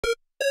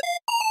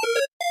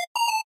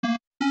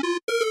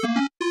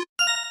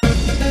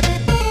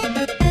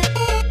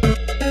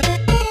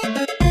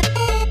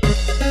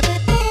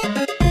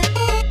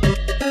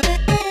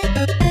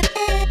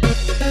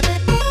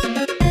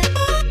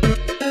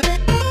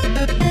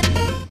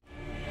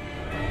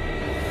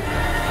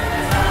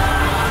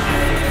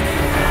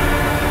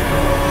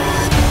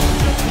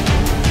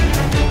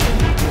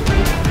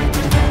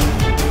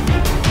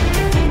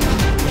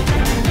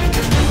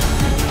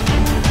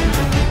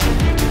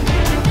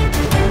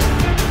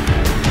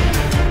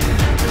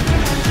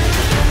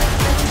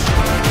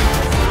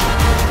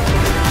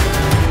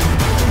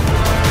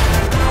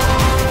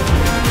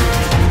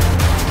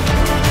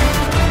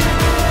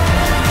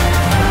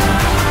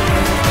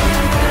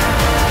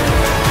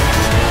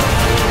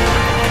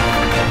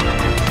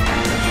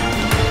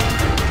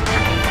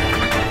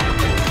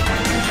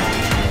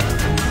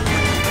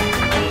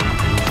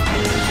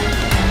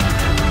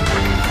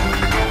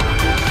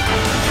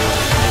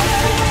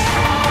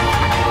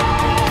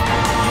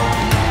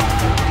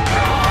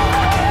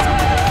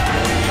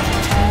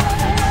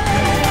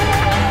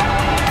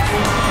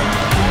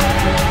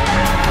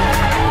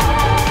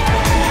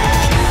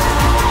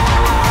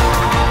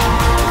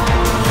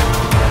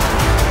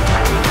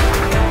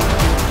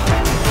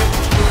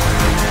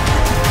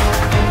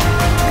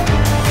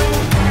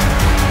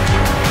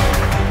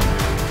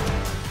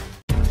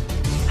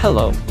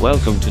Hello,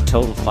 welcome to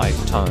Total Fight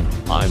Time.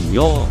 I'm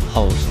your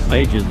host,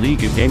 Major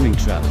League Gaming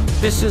Trap.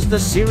 This is the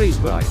series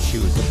where I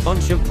choose a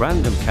bunch of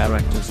random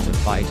characters to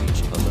fight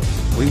each other.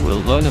 We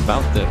will learn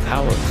about their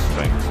powers,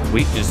 strengths,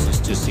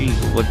 weaknesses to see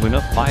who would win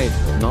a fight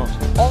or not.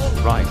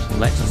 Alright,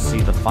 let us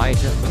see the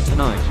fighter for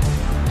tonight.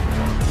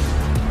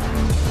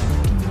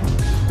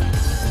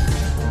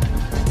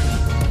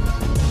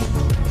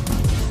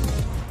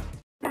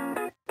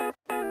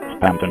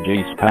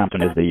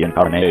 Spamton is the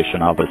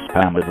incarnation of a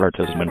spam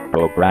advertisement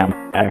program,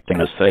 acting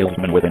as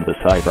salesman within the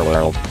cyber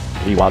world.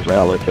 He was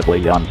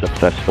relatively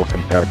unsuccessful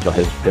compared to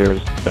his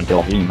peers,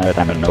 until he met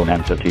an unknown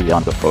entity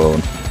on the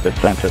phone.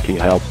 This entity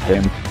helped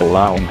him,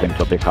 allowing him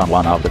to become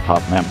one of the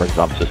top members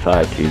of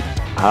society.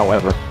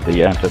 However,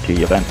 the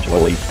entity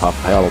eventually stopped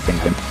helping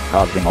him,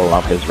 causing all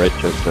of his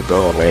riches to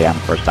go away and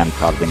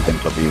causing him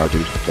to be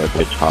reduced to a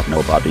glitch of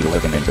nobody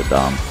living in the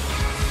dumps.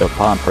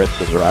 Upon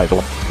Chris's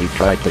arrival, he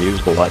tried to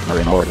use the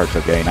Lightner in order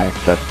to gain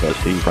access to a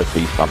secret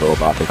piece of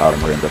robotic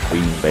armor in the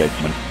Queen's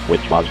basement,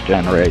 which was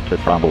generated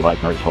from the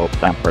Lightner's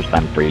hopes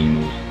and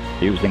dreams.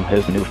 Using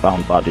his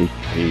newfound body,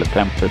 he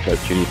attempted to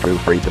achieve true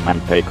freedom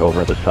and take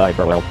over the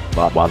cyberworld,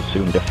 but was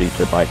soon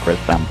defeated by Chris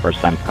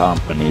and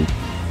company.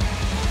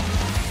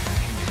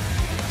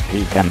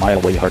 He can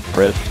mildly hurt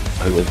Chris,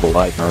 who is the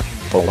Lightner.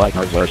 The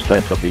Lightners are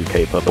said to be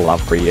capable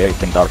of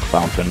creating dark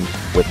fountains,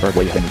 with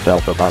Burley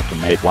himself about to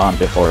make one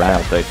before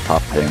they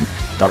stop him.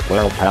 Dark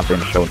worlds have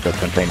been shown to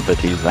contain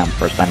cities and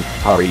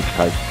starry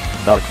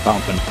skies. Dark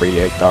fountains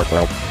create dark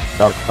worlds.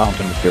 Dark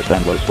fountains pierce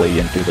endlessly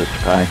into the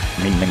sky,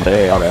 meaning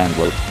they are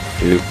endless.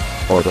 Too.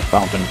 For the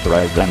fountains to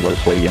rise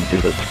endlessly into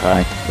the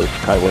sky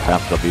would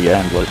have to be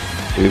endless,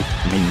 too,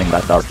 meaning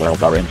that dark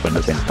worlds are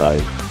infinite in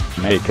size,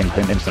 making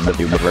him infinite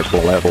universal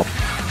level.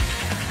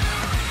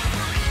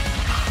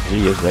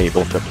 He is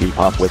able to keep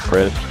up with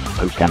Chris,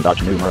 who can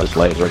dodge numerous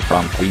lasers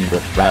from Caine the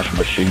Thrash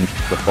Machine,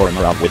 the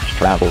former of which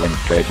travel in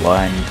straight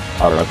lines,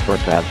 are referred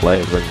to as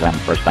lasers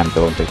and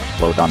don't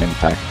explode on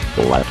impact,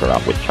 the latter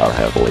of which are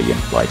heavily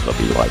inclined to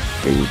be light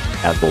speed,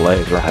 as the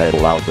laser head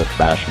allows the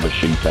Thrash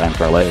Machine to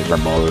enter laser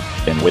mode,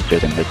 in which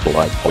it emits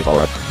light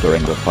power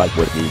during the fight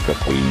with the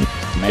Queen,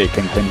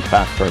 making him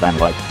faster than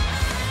light.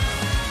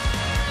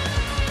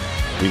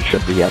 He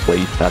should be at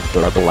least as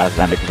durable as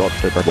an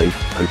exhausted Burley,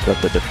 who took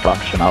the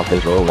destruction of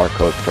his roller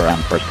coaster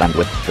and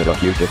withstood a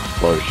huge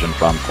explosion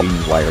from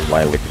Queen's wires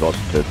while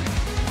exhausted.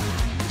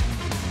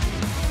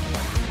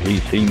 He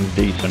seems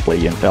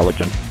decently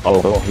intelligent,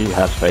 although he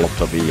has failed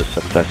to be a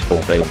successful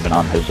salesman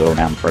on his own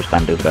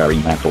and is very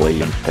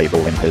mentally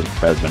unstable in his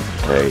present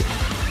state.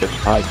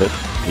 Despite this,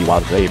 he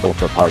was able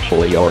to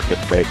partially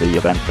orchestrate the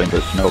events in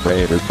the Snow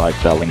Crater by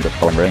selling the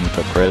phone ring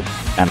to Chris,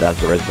 and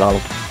as a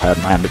result, had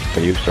managed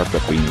to usurp the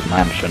Queen's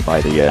mansion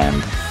by the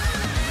end.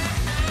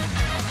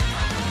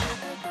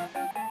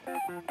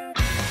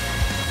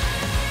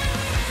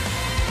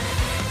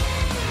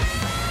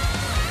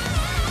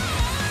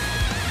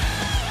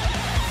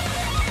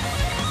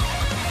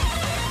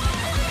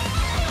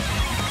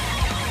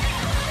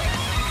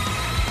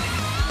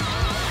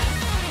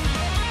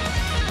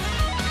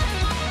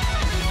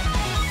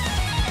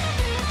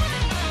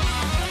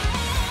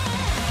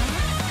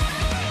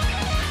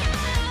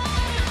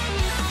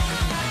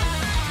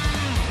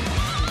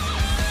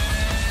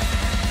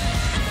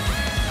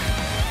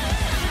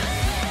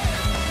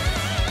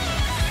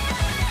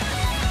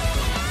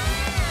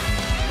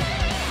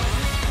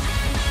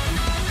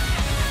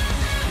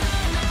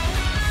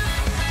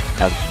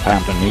 As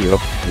Spamton,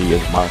 he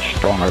is much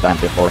stronger than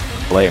before,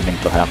 claiming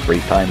to have 3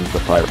 times the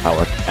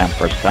firepower,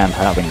 and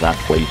having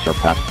vastly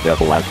surpassed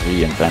Devil as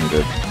he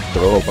intended. The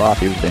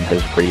robot used in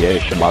his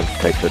creation was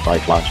stated by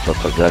Flash to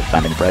possess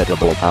an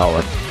incredible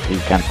power. He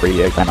can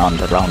create an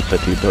underground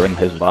city during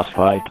his boss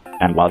fight,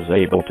 and was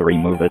able to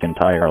remove it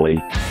entirely.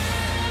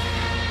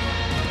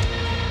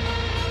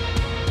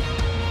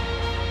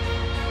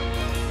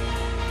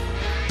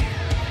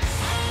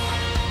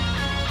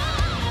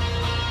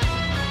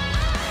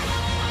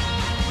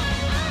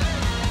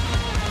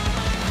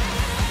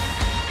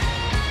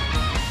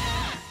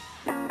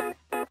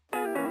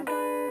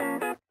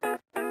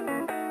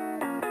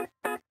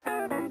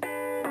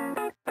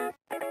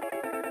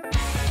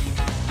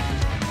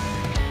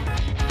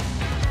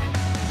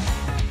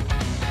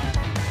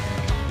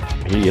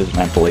 He is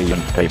mentally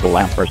unstable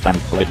and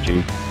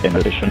glitchy. In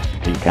addition,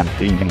 he can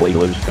seemingly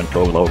lose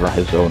control over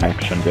his own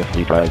actions if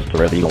he tries to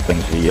reveal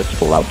things he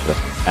is allowed to.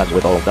 As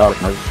with all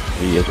darkness,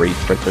 he is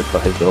restricted to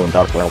his own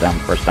dark world and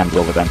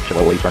will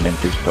eventually turn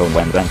into stone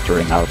when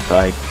venturing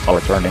outside, or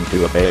turn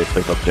into a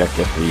basic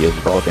objective he is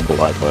brought in the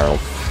light world.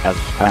 As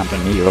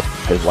Spamton,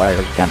 his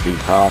wires can be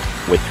caught,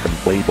 which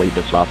completely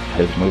disrupts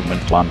his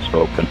movements once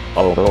broken,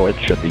 although it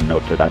should be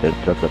noted that it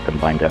took the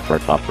combined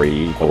efforts of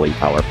 3 equally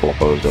powerful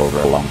foes over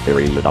a long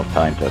period of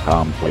time to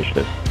accomplish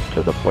this,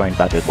 to the point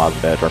that it was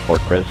better for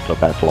Chris to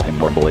battle him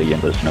normally in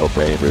the Snow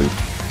Crater.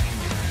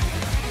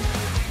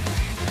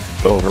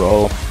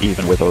 Overall,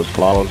 even with those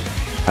flaws,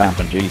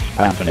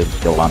 Spamton is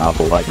still one of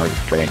the Lightner's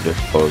strangest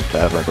foes to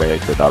ever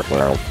create the Dark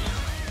World.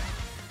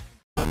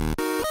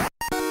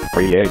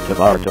 creative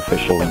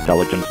artificial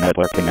intelligence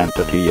networking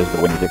entity is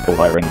the whimsical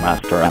hiring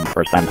master and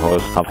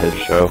host of his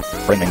show,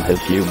 bringing his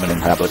human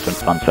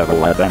inhabitants on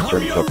several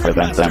adventures to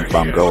prevent them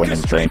from going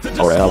insane,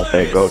 or else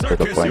they go to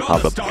the point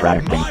of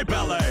abstracting.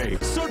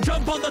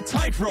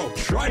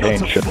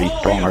 Caine should be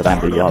stronger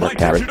than the other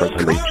characters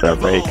who reach their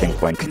breaking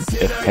point.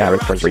 If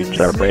characters reach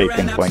their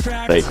breaking point,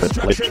 they could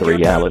glitch to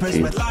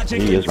reality.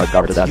 He is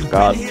regarded as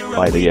God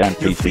by the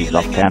NPCs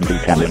of Candy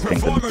Canyon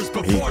Kingdom.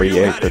 He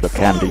created the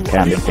Candy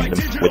Canyon Kingdom,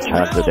 which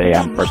has the day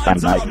and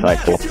night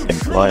cycle,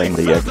 implying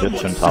the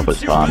existence of a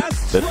sun.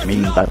 This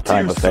means that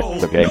time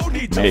affects the game,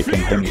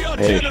 making him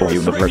spatial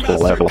universal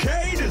level.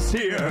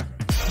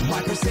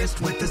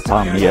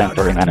 Pomni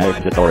entering an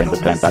exit door in the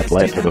tent that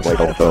led to the void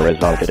also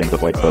resulted in the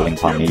void pulling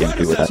Pomni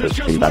into it at a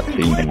speed that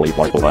seemingly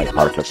warp-like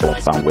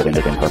particles found within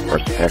it in her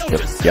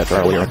perspective. Yet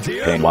earlier,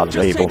 Caine was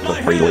able to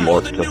freely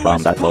warp to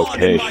from that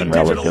location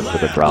relative to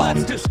the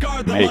ground,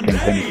 making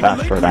him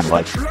faster than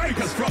light.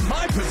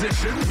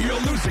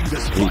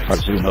 He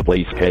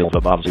presumably scaled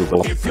above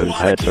Zubul, whose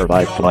head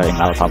survived flying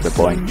out of the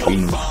point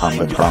Queen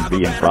from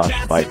being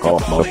crushed by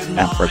Cosmo,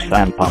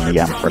 ampersand Pomni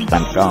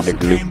ampersand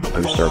Gamigu,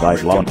 who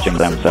survived launching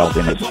themselves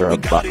in a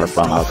syrup dropper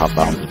from out of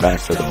bounds back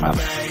to the map.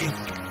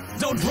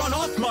 Don't run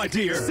off, my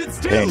dear.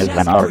 Caine is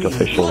an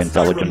artificial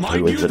intelligence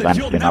who is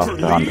advanced enough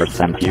to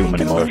understand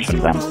human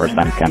emotions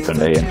and can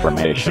convey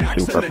information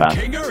super fast.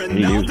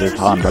 He uses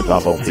hundreds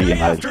of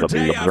seeing eyes to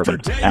be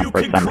observant,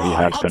 and he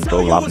has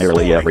control of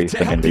nearly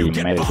everything in the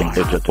amazing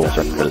digital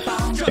circus.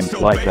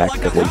 Implied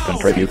actively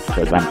contributes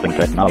to advancing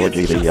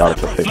technology, the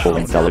artificial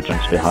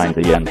intelligence behind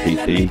the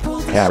NPC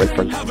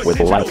characters, with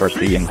the latter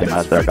seeing him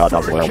as their god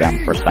of world and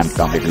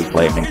Gamigu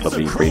claiming to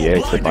be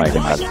created by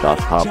him as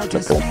just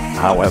obstacle.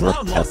 However,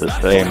 at the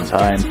same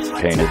time,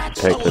 Caine is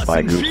taken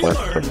by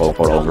Goosler to fall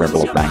for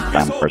overable pranks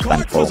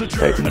and false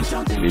statements,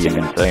 being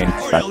insane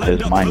that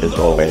his mind is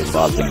always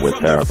buzzing with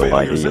terrible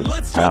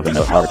ideas, having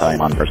a hard time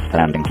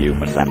understanding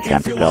humans and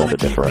can't tell the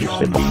difference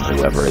between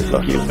whoever is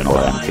a human or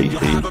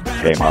NPC,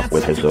 came up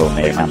with his own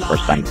name and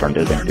turned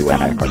it into an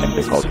acronym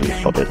because he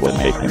thought it would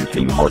make him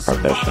seem more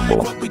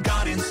professional.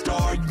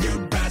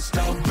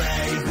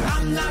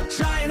 I'm not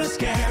trying to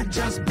scare,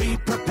 just be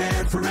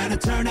prepared for an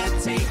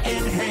eternity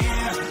in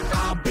here.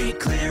 I'll be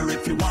clear,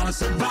 if you want to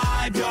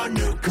survive your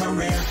new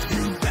career,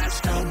 you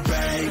best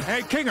obey.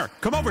 Hey, Kinger,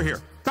 come over here.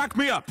 Back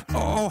me up.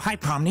 Oh, hi,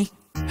 Pomni.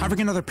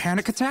 Having another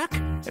panic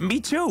attack? Me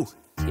too.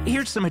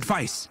 Here's some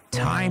advice.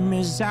 Time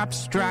is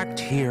abstract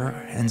here,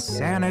 and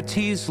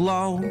sanity's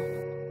low.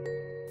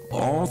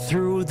 All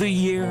through the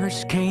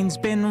years, Caine's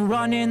been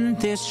running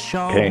this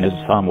show. Caine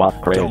is somewhat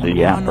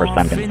crazy and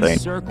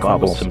insane.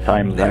 Gobble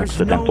sometimes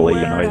accidentally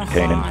annoys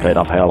Caine instead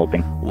of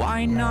helping.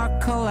 Why not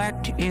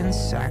collect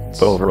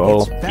insects?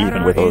 Overall,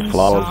 even with those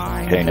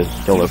flaws, Caine is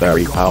still a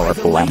very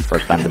powerful and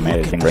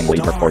amazing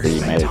ringleader for the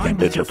amazing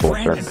digital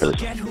circus.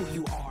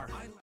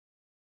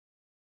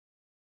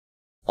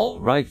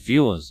 Alright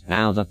viewers,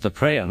 now that the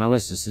prey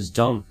analysis is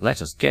done,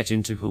 let us get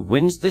into who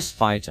wins this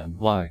fight and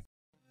why.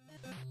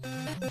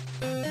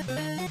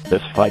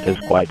 This fight is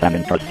quite an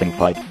interesting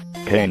fight.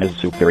 Caine is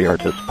superior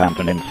to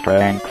Spamton in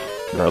strength,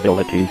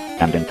 durability,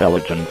 and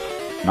intelligence.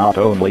 Not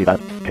only that,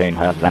 Caine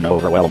has an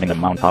overwhelming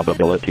amount of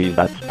abilities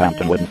that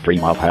Spamton wouldn't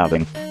dream of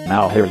having.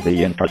 Now here's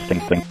the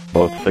interesting thing,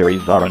 both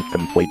series aren't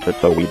completed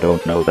so we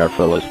don't know their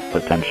fullest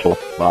potential,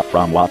 but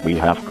from what we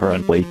have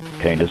currently,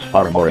 Caine is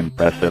far more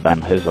impressive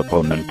than his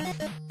opponent.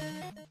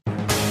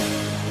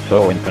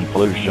 So in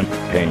conclusion,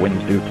 Caine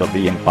wins due to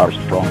being far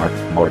stronger,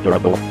 more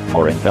durable,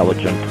 more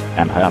intelligent,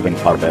 and having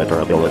far better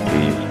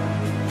abilities.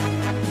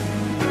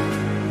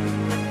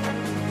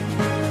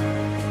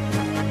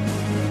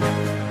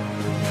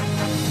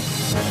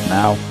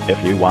 Now,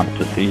 if you want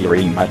to see a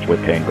rematch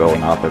with Caine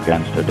going up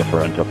against a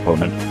different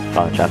opponent,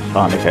 such as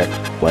Sonic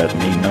X, let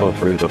me know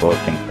through the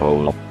voting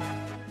poll.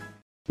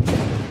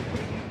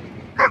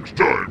 Next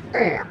time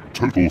on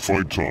Total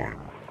Fight Time.